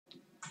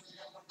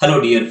Hello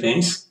dear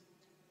friends.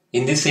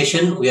 In this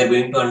session we are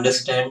going to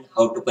understand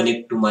how to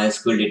connect to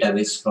MySQL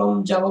database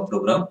from Java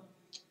program.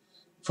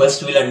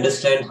 First we'll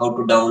understand how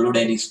to download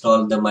and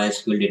install the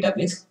MySQL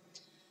database.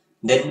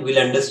 Then we'll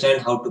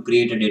understand how to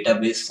create a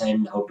database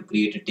and how to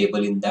create a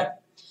table in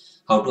that,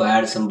 how to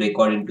add some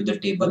record into the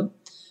table,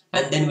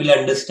 and then we'll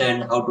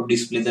understand how to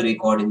display the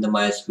record in the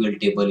MySQL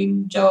table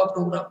in Java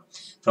program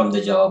from the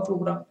Java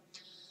program.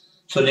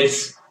 So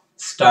let's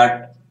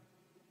start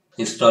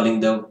installing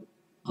the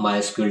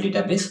MySQL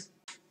database.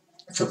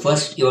 So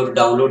first you have to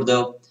download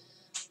the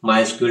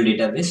MySQL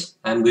database.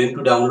 I'm going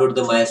to download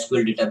the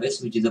MySQL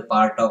database, which is a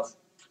part of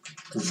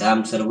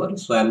XAMPP server.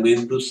 So I'm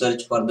going to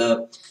search for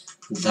the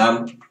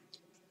XAMPP.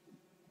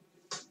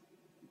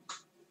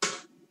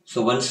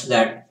 So once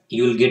that,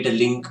 you will get a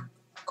link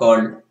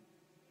called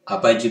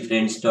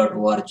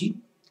apaachefriends.org,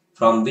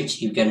 from which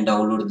you can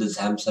download the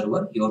XAMPP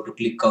server. You have to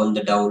click on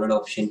the download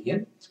option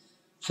here.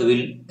 So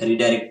we'll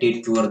redirect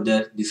it toward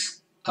this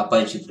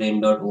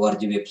apaachefriend.org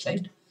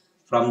website.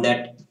 From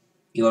that,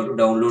 you have to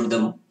download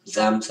the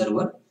XAMPP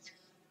server.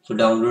 So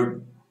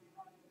download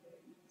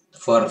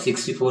for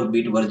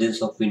 64-bit versions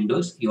of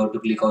Windows, you have to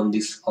click on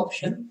this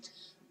option.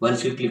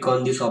 Once you click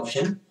on this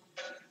option,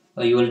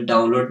 you will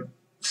download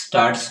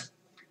starts.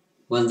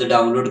 Once the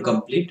download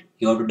complete,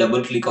 you have to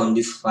double click on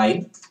this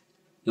file.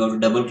 You have to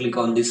double click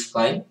on this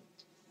file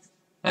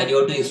and you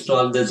have to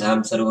install the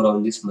XAMPP server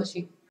on this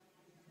machine.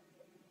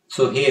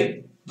 So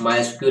here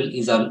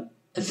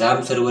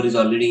XAMPP server is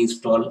already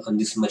installed on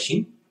this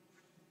machine.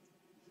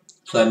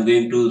 So I'm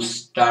going to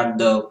start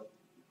the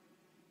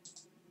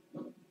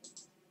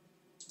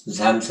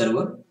XAMPP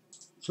server.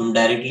 So I'm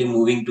directly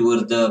moving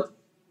towards the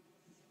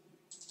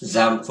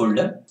XAMPP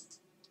folder.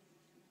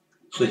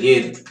 So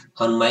here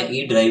on my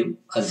E drive,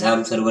 a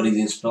XAMPP server is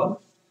installed.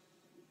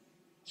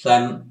 So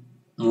I'm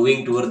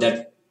moving toward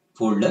that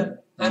folder.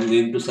 I'm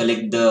going to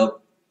select the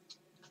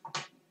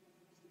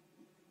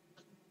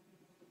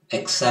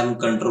exam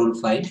control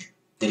file.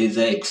 There is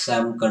a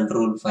exam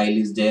control file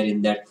is there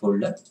in that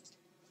folder.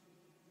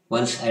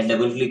 Once I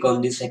double click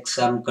on this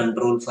exam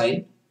control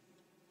file,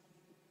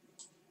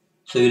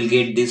 so you will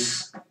get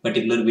this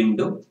particular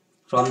window.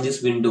 From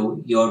this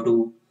window, you have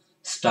to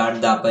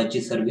start the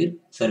Apache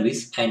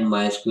service and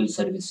MySQL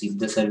service. If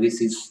the service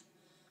is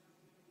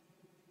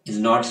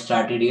not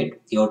started yet,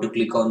 you have to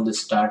click on the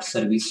start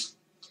service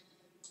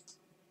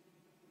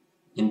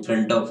in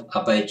front of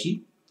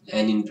Apache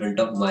and in front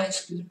of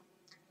MySQL.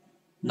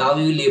 Now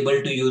we will be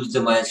able to use the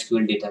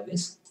MySQL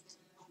database.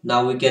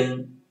 Now we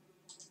can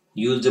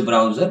use the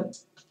browser.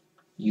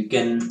 You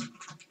can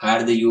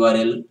add the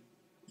URL,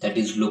 that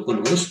is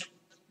localhost.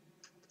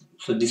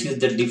 So this is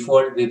the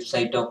default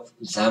website of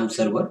XAMPP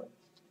server,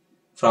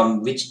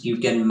 from which you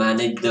can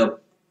manage the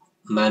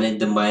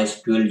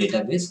MySQL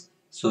database.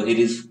 So here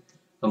is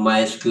a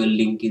MySQL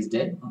link is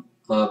there,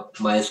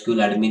 MySQL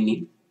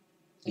admin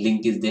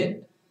link is there.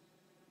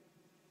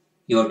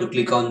 You have to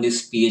click on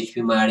this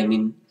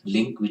phpMyAdmin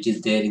link, which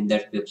is there in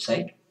that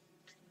website.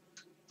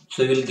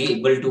 So you will be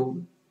able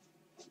to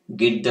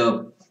get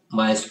the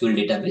MySQL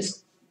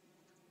database.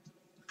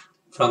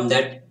 From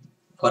that,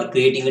 for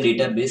creating a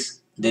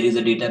database, there is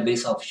a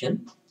database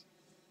option.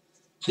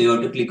 So you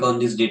have to click on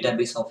this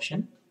database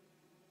option.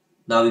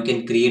 Now you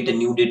can create a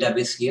new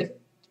database here.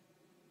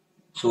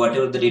 So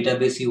whatever the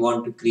database you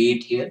want to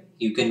create here,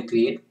 you can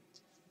create.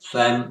 So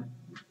I am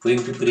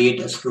going to create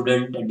a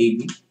student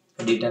DB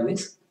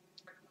database.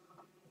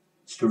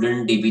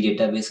 Student DB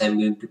database I am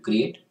going to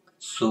create.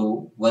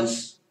 So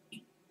once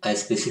I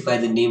specify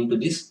the name to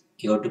this,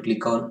 you have to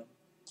click on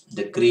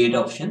the create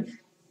option.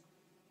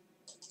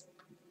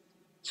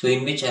 So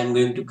in which I am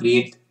going to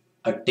create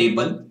a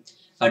table.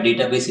 A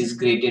database is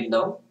created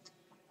now,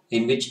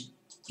 in which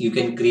you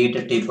can create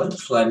a table.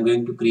 So I am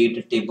going to create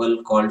a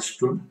table called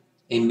stud,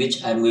 in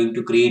which I am going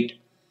to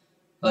create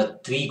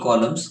 3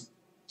 columns.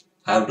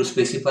 I have to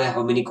specify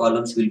how many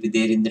columns will be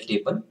there in the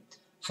table.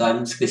 So I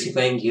am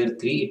specifying here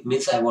 3. It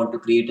means I want to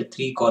create a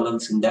 3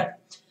 columns in that.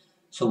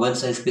 So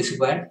once I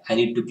specified, I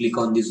need to click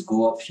on this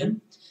go option.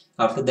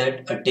 After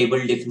that, a table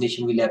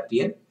definition will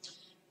appear.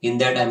 In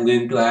that I am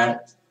going to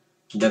add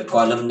the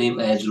column name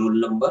as roll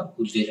number,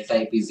 whose data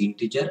type is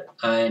integer,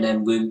 and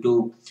I'm going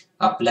to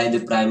apply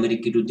the primary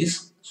key to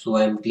this. So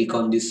I'm click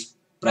on this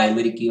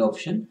primary key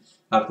option.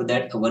 After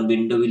that, one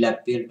window will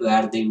appear to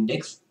add the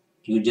index.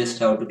 You just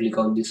have to click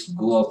on this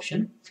go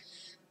option.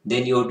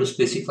 Then you have to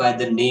specify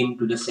the name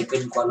to the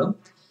second column.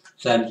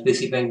 So I'm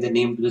specifying the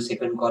name to the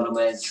second column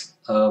as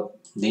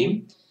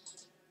name,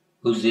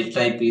 whose data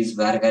type is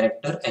var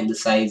character and the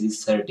size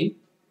is 30.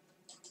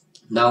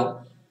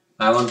 Now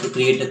I want to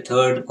create a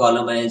third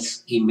column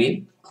as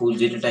email, whose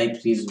data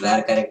type is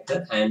var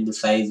character and the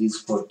size is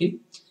 40.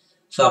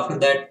 So after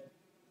that,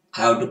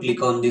 I have to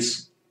click on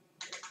this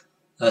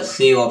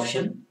save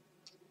option.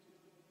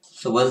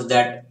 So once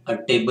that, a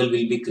table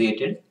will be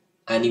created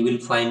and you will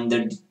find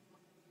the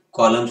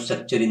column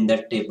structure in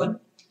that table.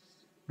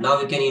 Now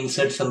we can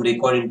insert some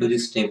record into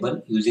this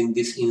table using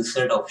this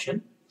insert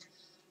option.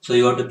 So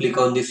you have to click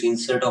on this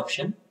insert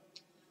option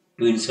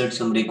to insert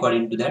some record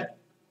into that.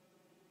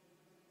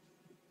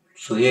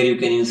 So here you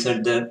can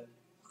insert the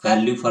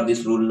value for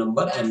this roll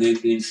number. I'm going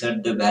to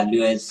insert the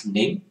value as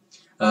name,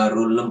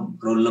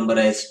 roll number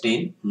as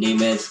 10,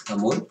 name as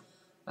Amol,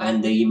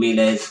 and the email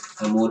as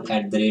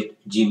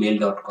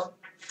amol@gmail.com.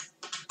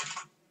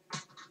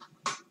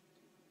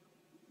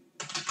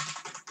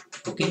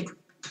 Okay.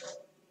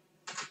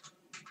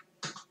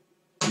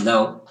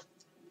 Now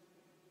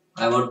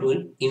I want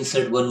to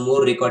insert one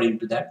more record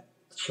into that.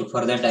 So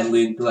for that I'm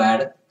going to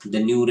add the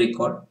new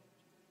record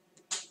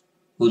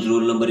whose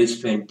roll number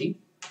is 20,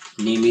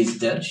 name is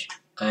Darsh,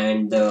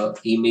 and the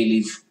email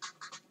is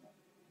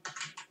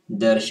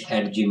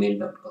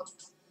darsh@gmail.com.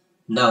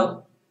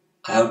 Now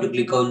I have to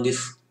click on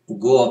this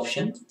go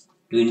option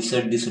to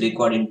insert this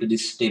record into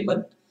this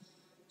table.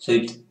 So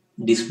it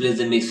displays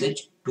the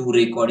message to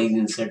record is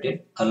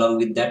inserted. Along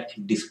with that,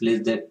 it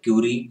displays the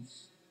query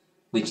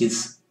which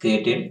is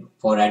created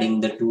for adding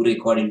the to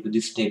record into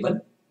this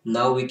table.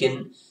 Now we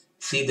can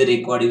see the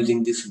record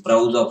using this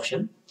browse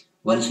option.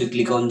 Once you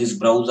click on this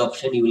browse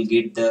option, you will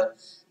get the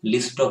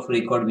list of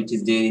record which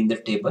is there in the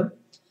table.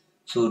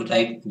 So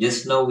right,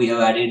 just now we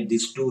have added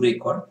this to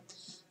record.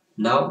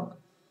 Now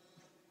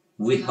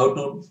we have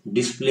to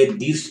display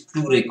these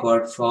two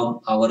records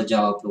from our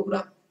Java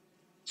program.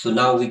 So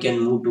now we can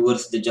move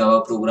towards the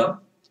Java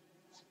program.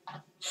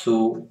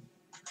 So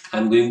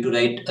I'm going to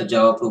write a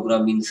Java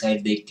program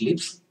inside the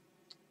Eclipse.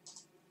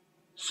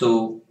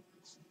 So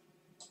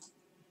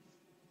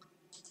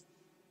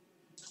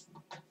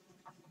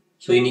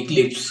in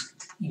Eclipse,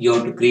 you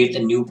have to create a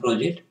new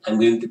project. I'm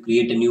going to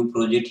create a new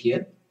project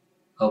here,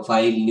 a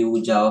file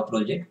new Java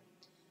project,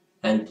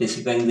 and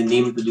specifying the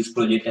name to this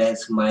project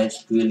as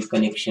MySQL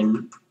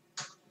connection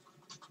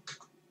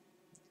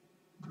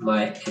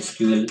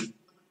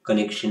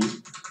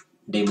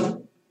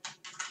demo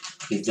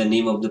is the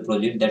name of the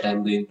project that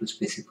I'm going to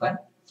specify.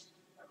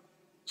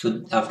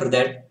 So after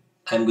that,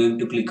 I'm going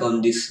to click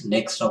on this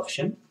next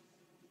option.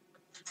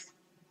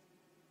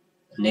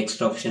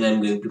 Next option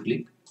I'm going to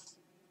click.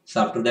 So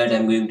after that,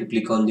 I'm going to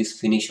click on this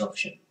finish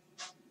option.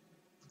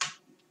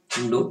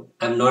 No,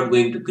 I'm not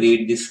going to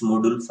create this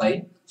module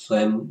file, so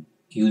I'm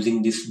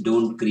using this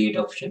don't create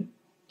option.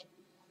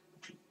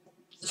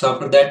 So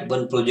after that,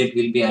 one project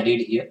will be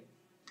added here.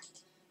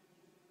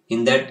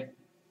 In that,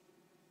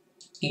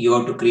 you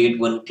have to create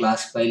one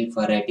class file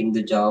for writing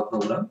the Java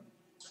program.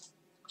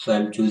 So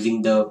I'm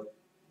choosing the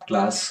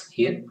class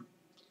here,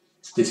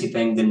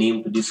 specifying the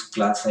name to this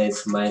class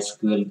as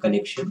MySQL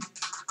connection,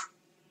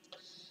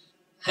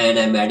 and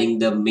I'm adding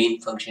the main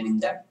function in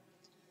that.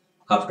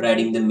 After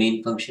adding the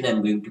main function,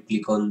 I'm going to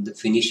click on the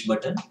finish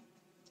button.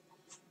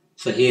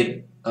 So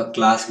here a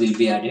class will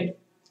be added.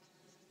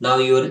 Now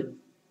your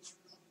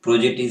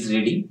project is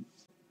ready.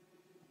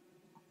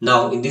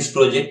 Now in this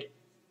project,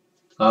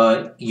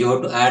 you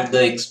have to add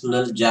the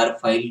external jar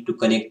file to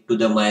connect to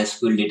the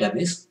MySQL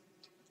database.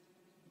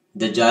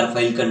 The jar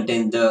file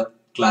contains the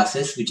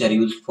classes which are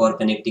used for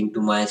connecting to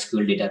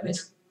MySQL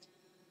database.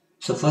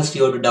 So first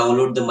you have to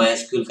download the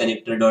MySQL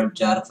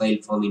connector.jar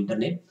file from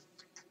internet,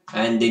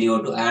 and then you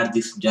have to add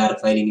this jar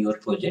file in your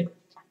project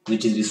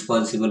which is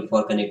responsible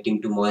for connecting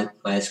to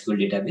MySQL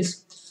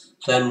database.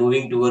 So I'm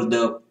moving toward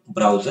the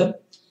browser.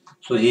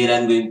 So here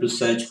I'm going to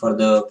search for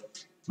the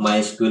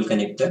MySQL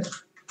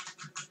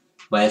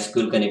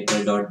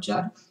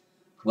connector.jar.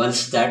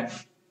 Once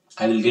that,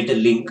 I will get a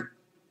link,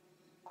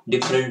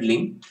 different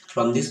link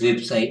from this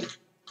website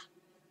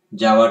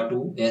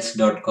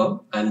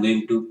java2s.com. I'm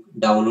going to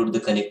download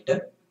the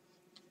connector.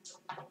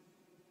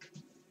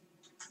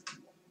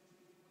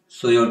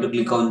 So you have to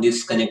click on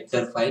this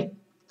connector file.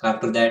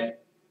 After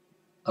that,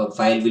 a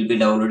file will be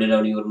downloaded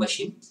on your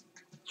machine.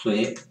 So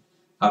here,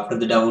 after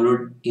the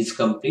download is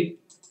complete,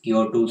 you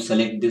have to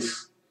select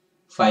this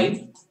file.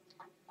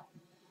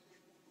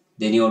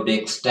 Then you have to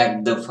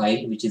extract the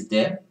file which is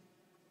there.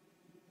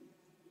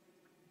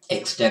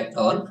 Extract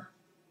all.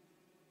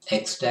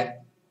 Extract.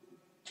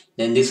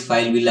 Then this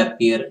file will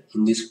appear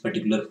in this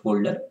particular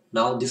folder.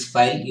 Now this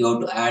file you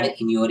have to add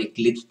in your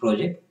Eclipse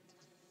project.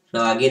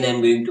 Now again I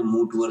am going to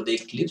move toward the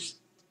Eclipse.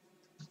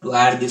 To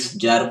add this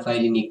jar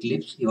file in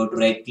Eclipse, you have to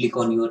right click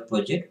on your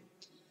project,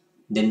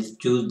 then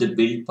choose the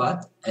build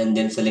path, and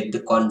then select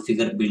the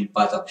configure build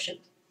path option.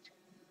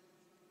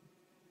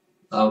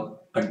 A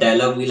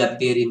dialog will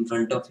appear in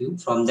front of you.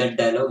 From that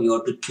dialog, you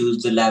have to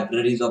choose the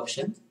libraries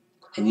option,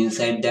 and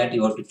inside that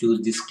you have to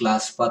choose this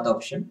class path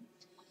option.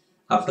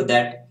 After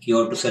that, you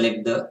have to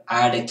select the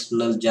add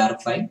external jar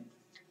file.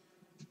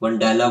 One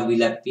dialog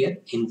will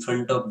appear in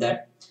front of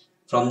that.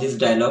 From this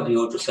dialog,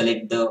 you have to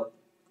select the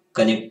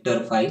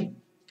connector file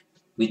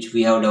which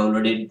we have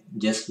downloaded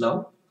just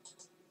now.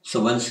 So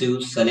once you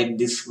select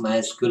this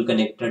MySQL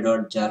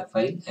connector.jar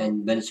file,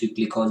 and once you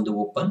click on the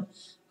open,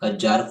 a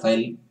jar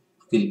file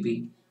will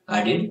be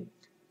added.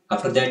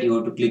 After that, you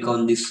have to click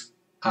on this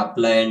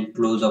apply and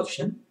close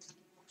option,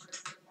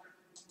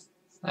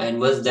 and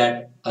once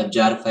that, a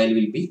jar file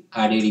will be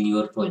added in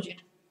your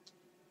project.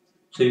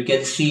 So you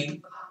can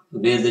see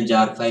where the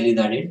jar file is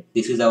added.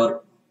 This is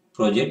our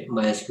project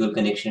MySQL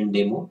connection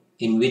demo,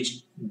 in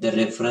which the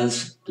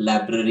reference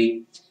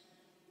library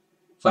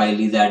file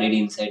is added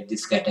inside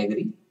this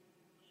category.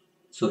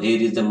 So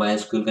here is the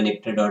MySQL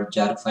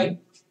connector.jar file.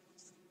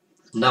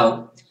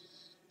 Now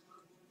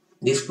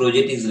this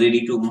project is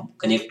ready to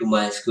connect to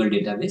MySQL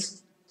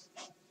database.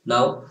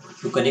 Now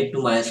to connect to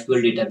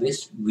MySQL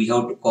database, we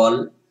have to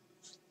call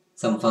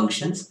some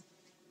functions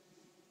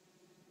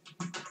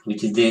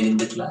which is there in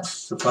the class.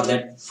 So for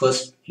that,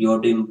 first you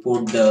have to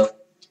import the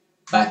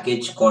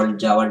package called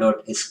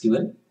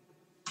java.sql.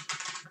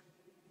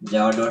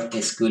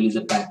 Java.sql is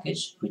a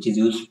package which is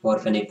used for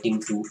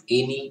connecting to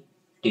any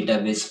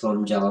database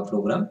from Java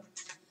program.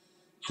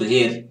 So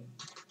here,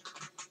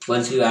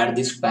 once you add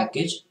this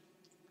package,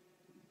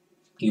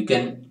 you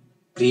can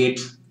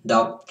create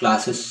the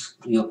classes.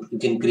 You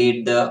can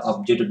create the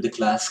object of the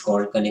class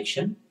called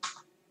connection.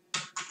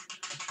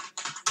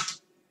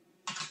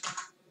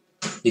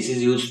 This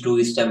is used to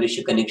establish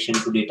a connection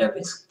to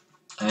database,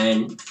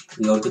 and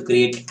we have to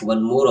create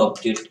one more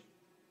object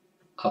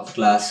of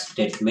class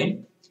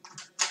statement.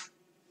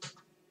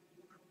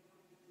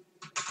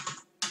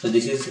 So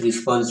this is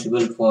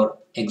responsible for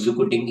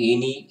executing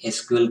any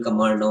SQL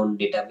command on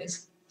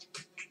database.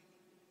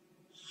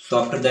 So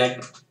after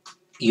that,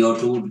 you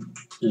have to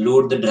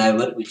load the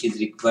driver which is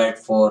required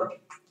for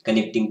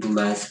connecting to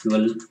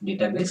MySQL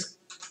database.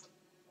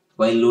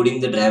 While loading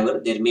the driver,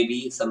 there may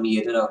be some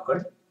error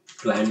occurred.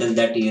 To handle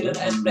that error,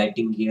 I am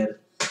writing here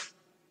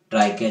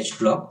try catch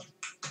block,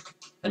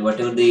 and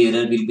whatever the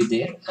error will be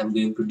there, I am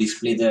going to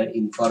display the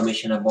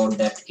information about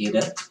that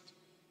error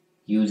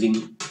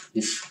using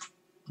this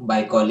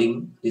by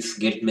calling this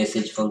get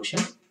message function.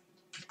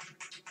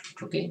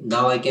 Okay,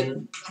 now I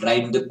can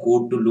write the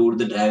code to load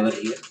the driver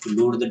here. To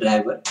load the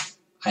driver,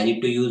 I need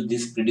to use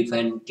this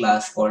predefined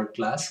class called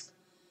class,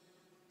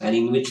 and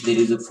in which there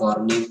is a for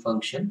name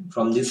function.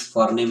 From this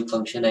for name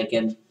function, I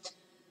can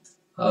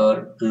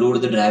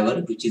load the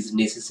driver which is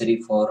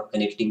necessary for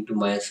connecting to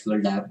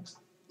MySQL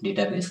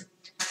database.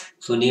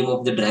 So name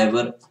of the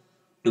driver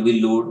to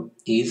be loaded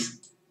is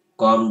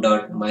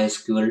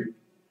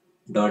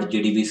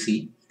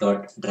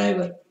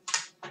com.mysql.jdbc.driver.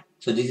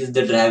 So this is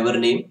the driver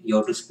name. You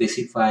have to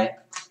specify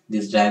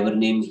this driver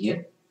name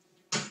here.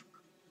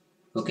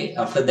 Okay,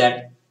 after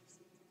that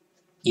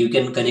you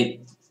can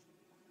connect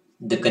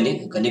the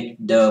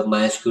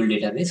MySQL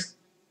database.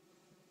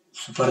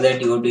 So for that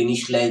you have to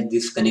initialize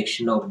this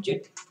connection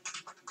object.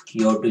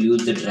 You have to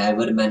use the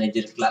driver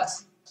manager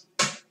class,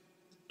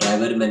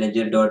 driver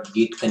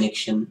manager.get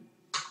connection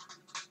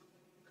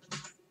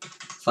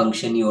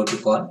function you have to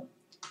call,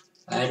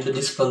 and to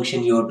this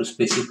function you have to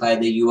specify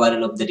the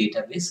URL of the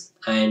database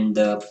and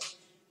the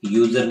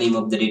username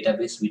of the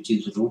database which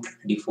is root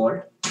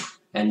default,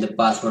 and the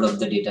password of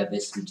the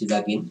database which is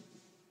again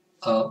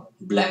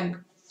blank.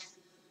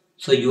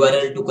 So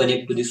URL to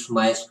connect to this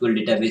MySQL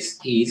database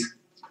is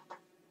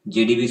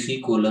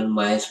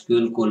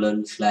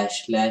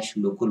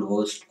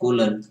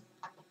jdbc://localhost:.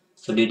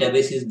 So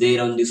database is there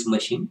on this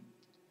machine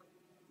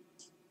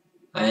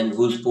and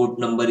whose port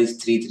number is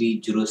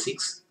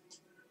 3306,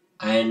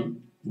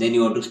 and then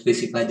you have to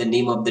specify the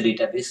name of the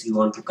database you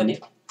want to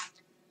connect.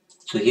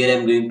 So here I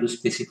am going to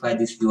specify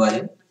this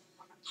URL.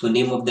 So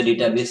name of the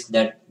database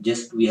that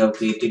just we have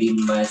created in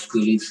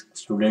MySQL is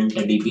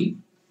studentdb.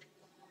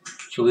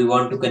 So we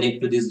want to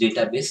connect to this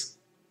database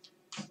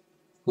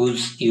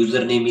whose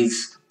username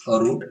is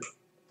root.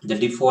 The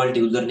default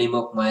username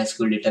of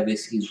MySQL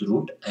database is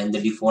root and the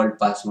default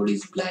password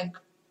is blank.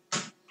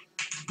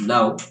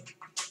 Now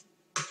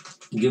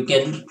you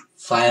can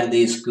fire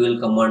the SQL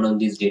command on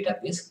this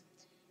database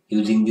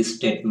using this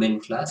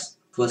statement class.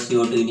 First you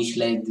have to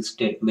initialize the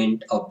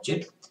statement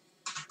object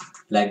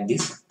like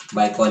this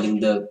by calling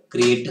the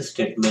create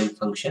statement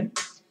function,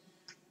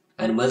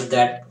 and once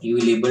that you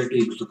will able to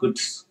execute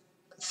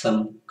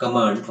some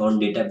command on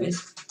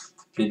database.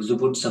 To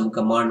execute some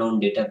command on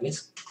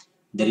database,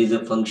 there is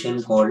a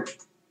function called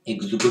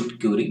execute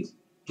query.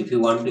 If you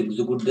want to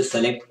execute the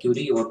select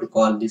query, you have to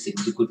call this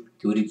execute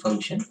query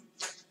function.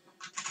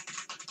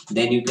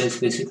 Then you can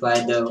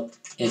specify the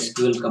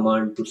SQL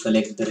command to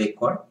select the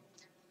record.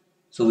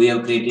 So we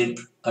have created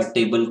a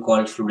table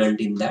called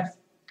student in that.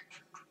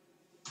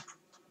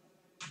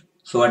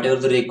 So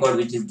whatever the record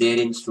which is there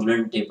in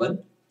student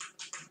table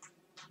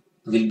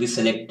will be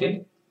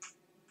selected.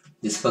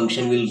 This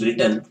function will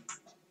return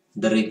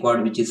the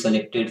record which is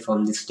selected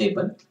from this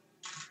table.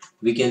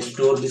 We can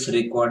store this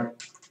record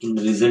in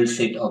result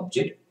set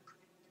object.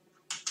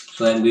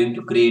 So I am going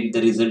to create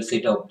the result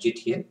set object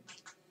here.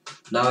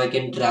 Now I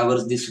can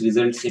traverse this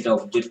result set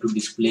object to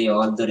display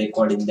all the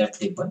record in that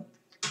table.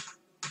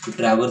 To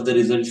traverse the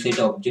result set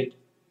object,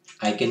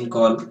 I can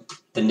call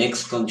the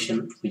next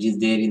function which is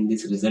there in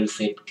this result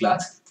set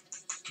class.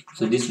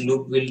 So this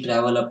loop will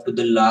travel up to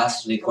the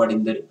last record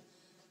in the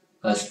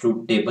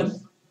stud table.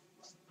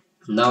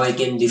 Now I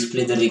can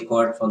display the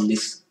record from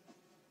this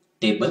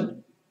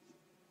table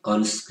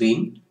on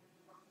screen.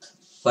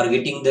 For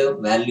getting the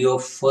value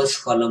of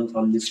first column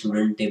from the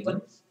student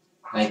table,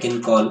 I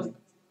can call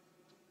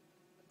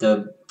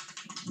the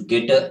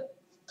getter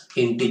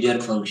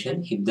integer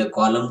function. If the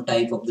column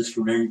type of the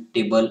student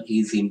table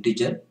is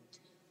integer,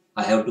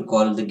 I have to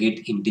call the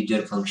get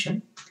integer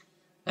function,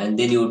 and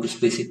then you have to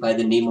specify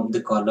the name of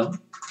the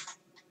column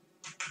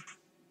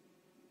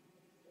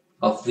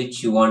of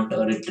which you want to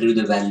retrieve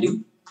the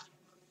value.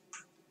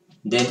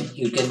 Then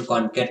you can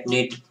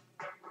concatenate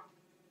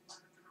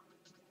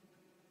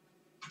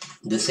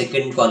the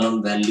second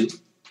column value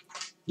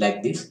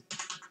like this.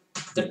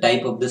 The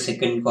type of the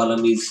second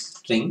column is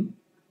string,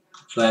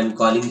 so I am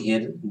calling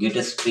here get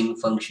a string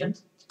function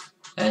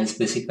and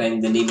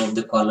specifying the name of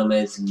the column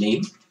as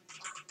name.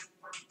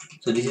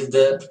 So this is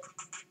the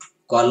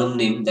column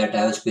name that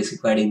I have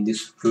specified in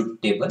this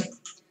truth table.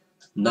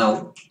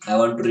 Now I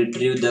want to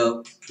retrieve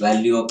the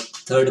value of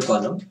third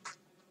column,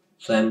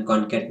 so I am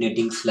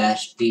concatenating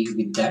 /t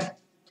with that,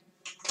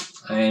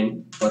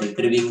 and for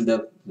retrieving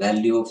the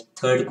value of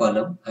third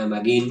column I am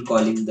again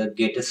calling the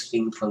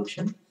getString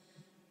function,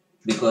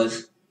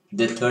 because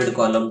the third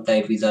column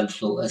type is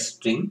also a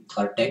string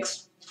or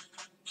text.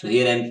 So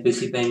here I am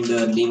specifying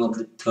the name of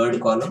the third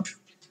column.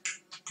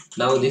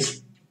 Now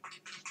this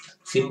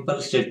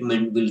simple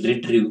statement will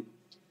retrieve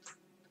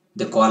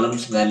the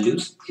columns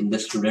values in the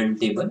student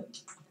table.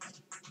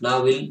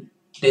 Now we'll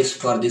test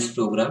for this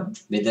program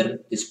whether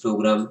this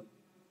program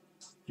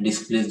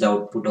displays the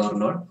output or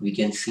not. We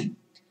can see.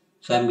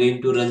 So I'm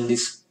going to run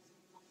this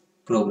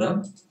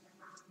program.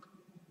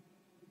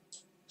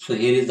 So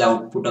here is the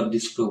output of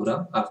this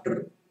program.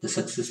 After the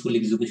successful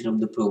execution of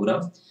the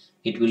program,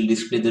 it will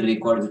display the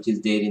record which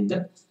is there in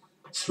the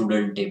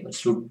student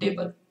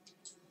table.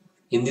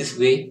 In this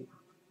way,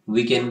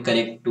 we can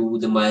connect to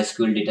the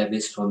MySQL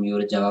database from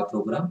your Java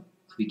program.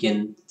 We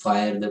can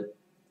fire the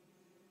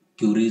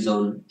queries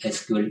on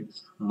MySQL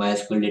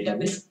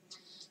database.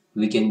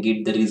 We can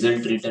get the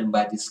result written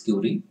by this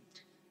query,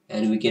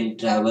 and we can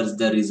traverse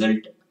the result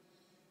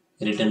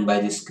written by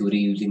this query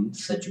using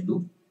such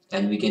do,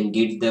 and we can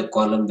get the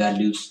column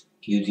values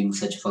using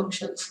such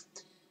functions.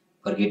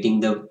 For getting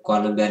the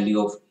column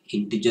value of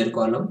integer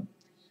column,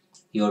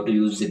 you have to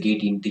use the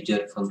get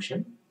integer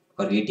function.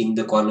 For getting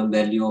the column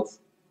value of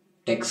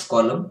text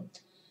column,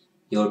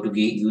 you have to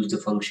use the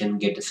function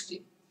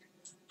getString.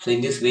 So in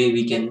this way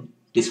we can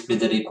display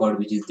the record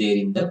which is there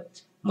in the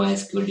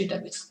MySQL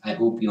database. I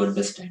hope you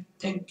understand.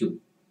 Thank you.